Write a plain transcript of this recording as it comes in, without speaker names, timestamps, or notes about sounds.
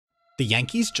The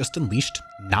Yankees just unleashed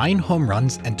 9 home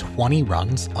runs and 20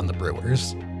 runs on the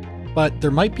Brewers. But there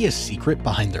might be a secret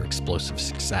behind their explosive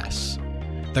success.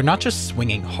 They're not just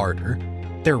swinging harder,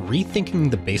 they're rethinking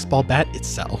the baseball bat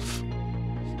itself.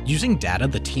 Using data,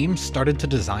 the team started to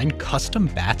design custom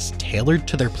bats tailored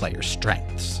to their players'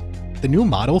 strengths. The new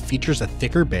model features a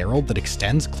thicker barrel that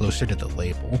extends closer to the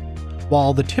label,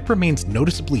 while the tip remains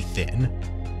noticeably thin.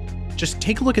 Just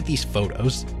take a look at these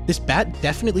photos. This bat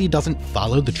definitely doesn't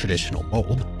follow the traditional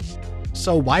mold.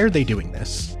 So why are they doing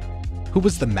this? Who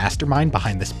was the mastermind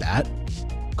behind this bat?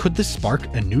 Could this spark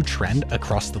a new trend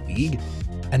across the league?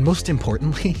 And most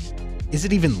importantly, is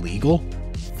it even legal?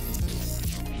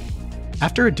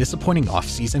 After a disappointing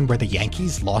offseason where the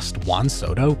Yankees lost Juan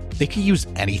Soto, they could use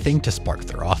anything to spark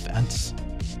their offense.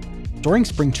 During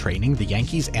spring training, the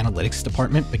Yankees' analytics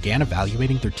department began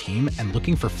evaluating their team and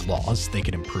looking for flaws they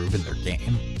could improve in their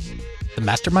game. The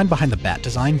mastermind behind the bat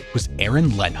design was Aaron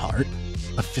Leanhardt,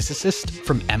 a physicist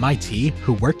from MIT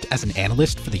who worked as an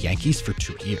analyst for the Yankees for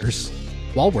 2 years.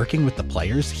 While working with the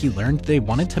players, he learned they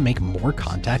wanted to make more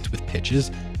contact with pitches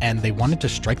and they wanted to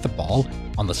strike the ball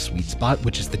on the sweet spot,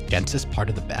 which is the densest part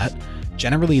of the bat,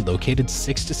 generally located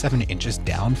 6 to 7 inches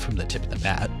down from the tip of the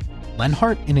bat.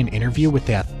 Leanhardt, in an interview with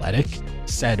The Athletic,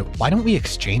 said, "Why don't we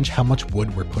exchange how much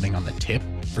wood we're putting on the tip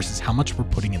versus how much we're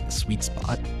putting in the sweet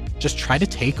spot? Just try to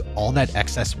take all that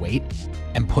excess weight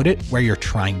and put it where you're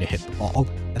trying to hit the ball,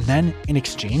 and then, in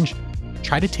exchange,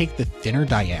 try to take the thinner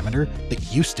diameter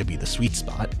that used to be the sweet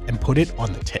spot and put it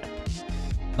on the tip."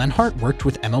 Leanhardt worked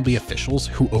with MLB officials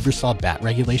who oversaw bat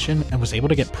regulation and was able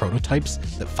to get prototypes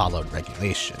that followed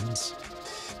regulations.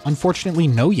 Unfortunately,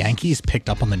 no Yankees picked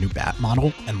up on the new bat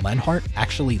model, and Leanhardt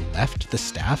actually left the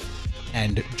staff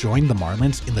and joined the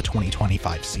Marlins in the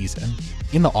 2025 season.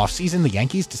 In the offseason, the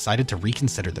Yankees decided to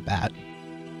reconsider the bat.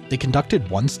 They conducted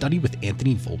one study with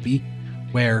Anthony Volpe,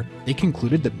 where they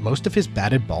concluded that most of his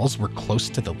batted balls were close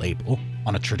to the label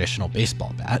on a traditional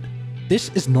baseball bat.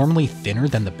 This is normally thinner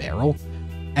than the barrel,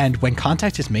 and when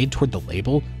contact is made toward the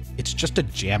label, it's just a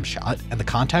jam shot, and the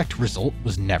contact result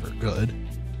was never good.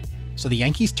 So the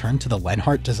Yankees turned to the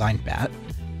Leanhardt designed bat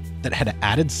that had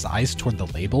added size toward the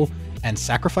label and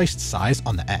sacrificed size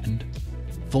on the end.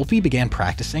 Volpe began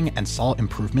practicing and saw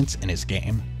improvements in his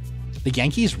game. The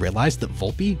Yankees realized that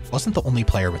Volpe wasn't the only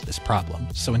player with this problem,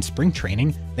 so in spring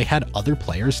training, they had other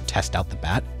players test out the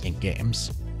bat in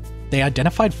games. They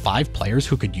identified 5 players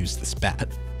who could use this bat: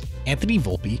 Anthony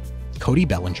Volpe, Cody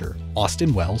Bellinger,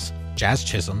 Austin Wells, Jazz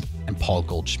Chisholm, and Paul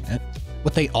Goldschmidt.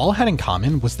 What they all had in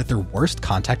common was that their worst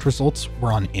contact results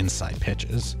were on inside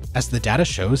pitches. As the data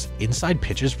shows, inside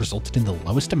pitches resulted in the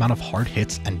lowest amount of hard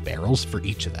hits and barrels for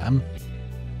each of them.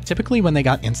 Typically, when they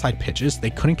got inside pitches, they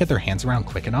couldn't get their hands around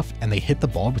quick enough and they hit the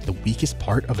ball with the weakest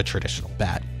part of a traditional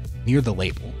bat, near the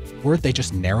label, or they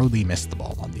just narrowly missed the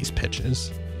ball on these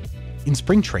pitches. In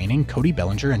spring training, Cody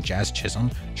Bellinger and Jazz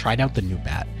Chisholm tried out the new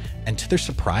bat, and to their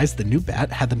surprise, the new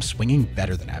bat had them swinging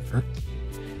better than ever.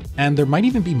 And there might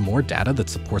even be more data that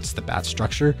supports the bat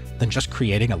structure than just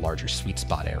creating a larger sweet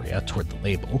spot area toward the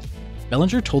label.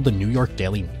 Bellinger told the New York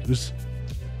Daily News,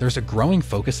 "There's a growing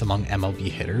focus among MLB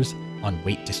hitters on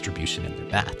weight distribution in their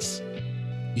bats.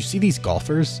 You see these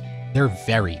golfers, they're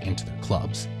very into their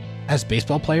clubs. As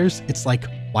baseball players, it's like,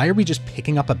 why are we just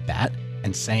picking up a bat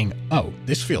and saying, oh,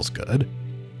 this feels good?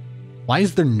 Why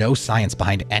is there no science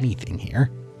behind anything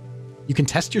here? You can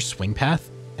test your swing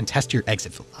path and test your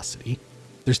exit velocity.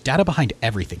 There's data behind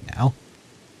everything now."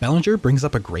 Bellinger brings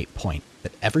up a great point,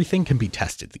 that everything can be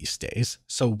tested these days,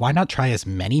 so why not try as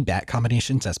many bat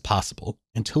combinations as possible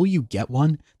until you get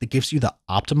one that gives you the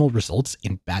optimal results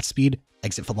in bat speed,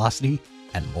 exit velocity,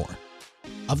 and more.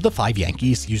 Of the 5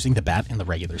 Yankees using the bat in the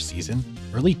regular season,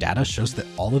 early data shows that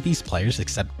all of these players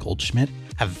except Goldschmidt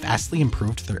have vastly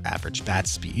improved their average bat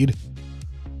speed.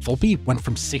 Volpe went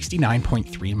from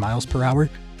 69.3 miles per hour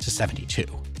to 72.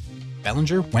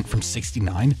 Bellinger went from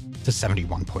 69 to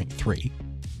 71.3.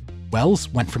 Wells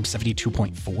went from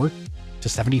 72.4 to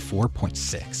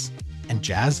 74.6. And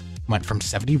Jazz went from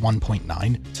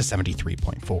 71.9 to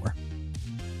 73.4.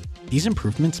 These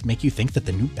improvements make you think that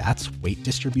the new bat's weight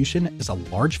distribution is a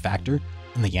large factor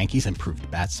in the Yankees'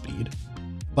 improved bat speed.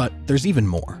 But there's even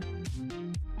more.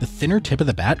 The thinner tip of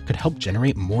the bat could help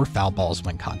generate more foul balls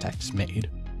when contact is made.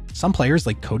 Some players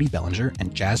like Cody Bellinger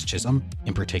and Jazz Chisholm,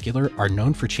 in particular, are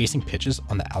known for chasing pitches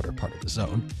on the outer part of the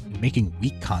zone and making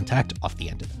weak contact off the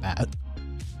end of the bat.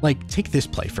 Like, take this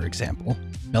play for example.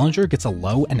 Bellinger gets a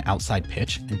low and outside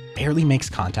pitch and barely makes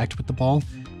contact with the ball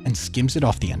and skims it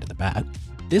off the end of the bat.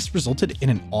 This resulted in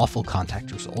an awful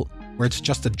contact result, where it's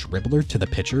just a dribbler to the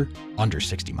pitcher under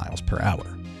 60 miles per hour.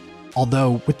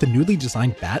 Although, with the newly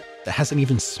designed bat, that has an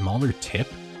even smaller tip,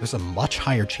 there's a much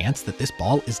higher chance that this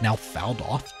ball is now fouled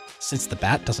off, since the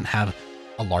bat doesn't have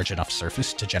a large enough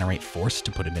surface to generate force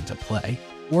to put it into play,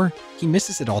 or he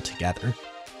misses it altogether,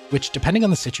 which, depending on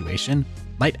the situation,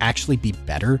 might actually be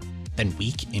better than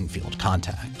weak infield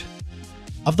contact.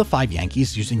 Of the 5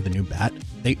 Yankees using the new bat,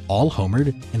 they all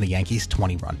homered in the Yankees'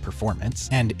 20-run performance,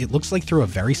 and it looks like through a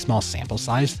very small sample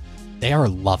size, they are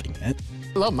loving it.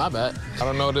 I love my bat. I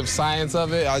don't know the science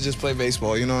of it, I just play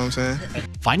baseball, you know what I'm saying?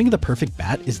 Finding the perfect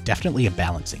bat is definitely a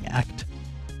balancing act.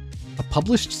 A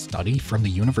published study from the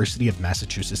University of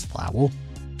Massachusetts Lowell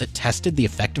that tested the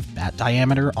effective bat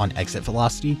diameter on exit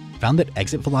velocity found that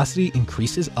exit velocity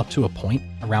increases up to a point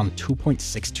around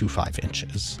 2.625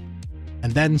 inches,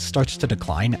 and then starts to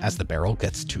decline as the barrel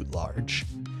gets too large.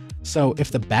 So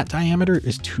if the bat diameter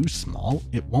is too small,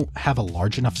 it won't have a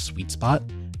large enough sweet spot,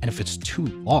 and if it's too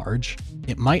large,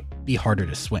 it might be harder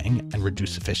to swing and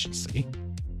reduce efficiency.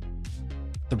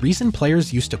 The reason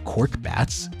players used to cork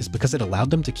bats is because it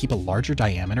allowed them to keep a larger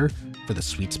diameter for the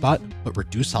sweet spot, but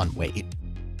reduce on weight.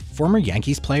 Former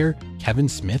Yankees player Kevin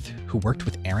Smith, who worked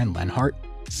with Aaron Leanhardt,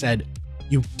 said,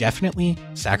 "You definitely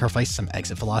sacrifice some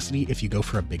exit velocity if you go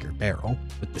for a bigger barrel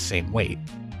with the same weight,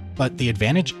 but the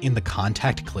advantage in the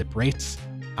contact clip rates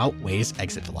outweighs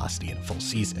exit velocity in a full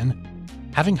season.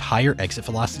 Having higher exit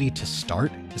velocity to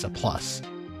start is a plus.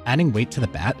 Adding weight to the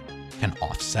bat can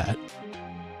offset."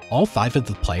 All 5 of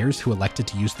the players who elected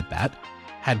to use the bat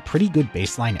had pretty good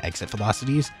baseline exit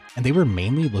velocities, and they were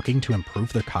mainly looking to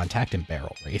improve their contact and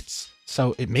barrel rates,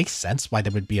 so it makes sense why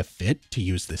there would be a fit to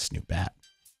use this new bat.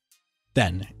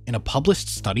 Then, in a published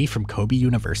study from Kobe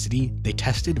University, they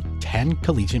tested 10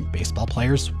 collegiate baseball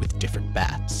players with different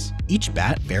bats. Each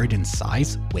bat varied in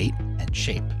size, weight, and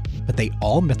shape, but they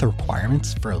all met the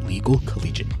requirements for a legal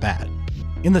collegiate bat.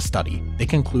 In the study, they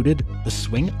concluded the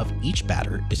swing of each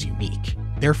batter is unique.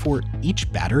 Therefore,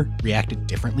 each batter reacted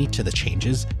differently to the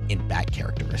changes in bat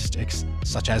characteristics,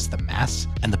 such as the mass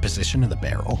and the position of the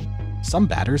barrel. Some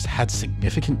batters had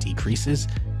significant decreases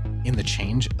in the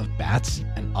change of bats,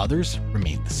 and others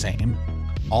remained the same.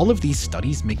 All of these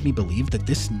studies make me believe that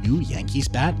this new Yankees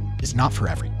bat is not for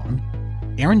everyone.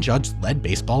 Aaron Judge led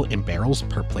baseball in barrels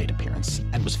per plate appearance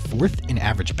and was 4th in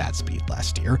average bat speed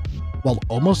last year, while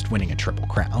almost winning a Triple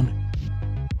Crown.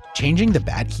 Changing the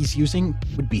bat he's using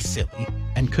would be silly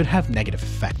and could have negative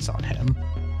effects on him.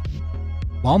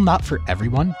 While not for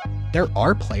everyone, there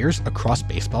are players across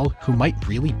baseball who might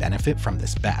really benefit from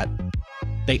this bat.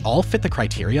 They all fit the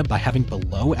criteria by having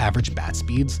below average bat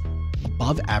speeds,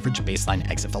 above average baseline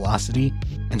exit velocity,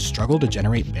 and struggle to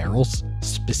generate barrels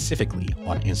specifically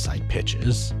on inside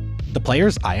pitches. The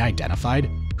players I identified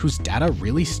whose data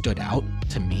really stood out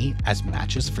to me as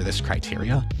matches for this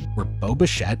criteria were Bo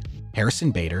Bichette,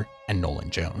 Harrison Bader, and Nolan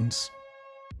Jones.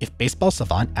 If Baseball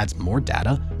Savant adds more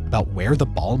data about where the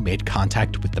ball made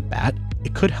contact with the bat,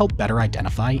 it could help better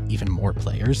identify even more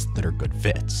players that are good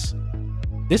fits.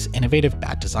 This innovative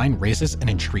bat design raises an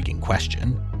intriguing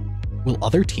question. Will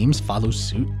other teams follow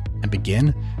suit and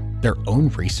begin their own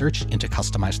research into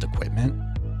customized equipment?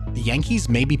 The Yankees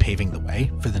may be paving the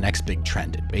way for the next big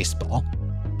trend in baseball,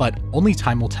 but only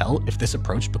time will tell if this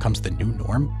approach becomes the new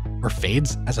norm or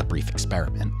fades as a brief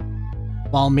experiment.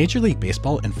 While Major League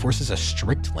Baseball enforces a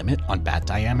strict limit on bat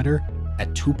diameter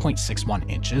at 2.61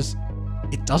 inches,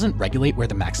 it doesn't regulate where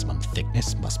the maximum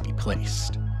thickness must be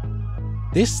placed.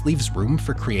 This leaves room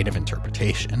for creative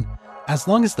interpretation. As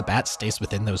long as the bat stays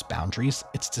within those boundaries,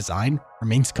 its design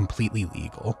remains completely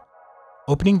legal,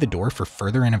 opening the door for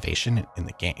further innovation in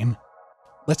the game.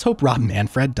 Let's hope Rob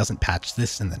Manfred doesn't patch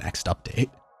this in the next update.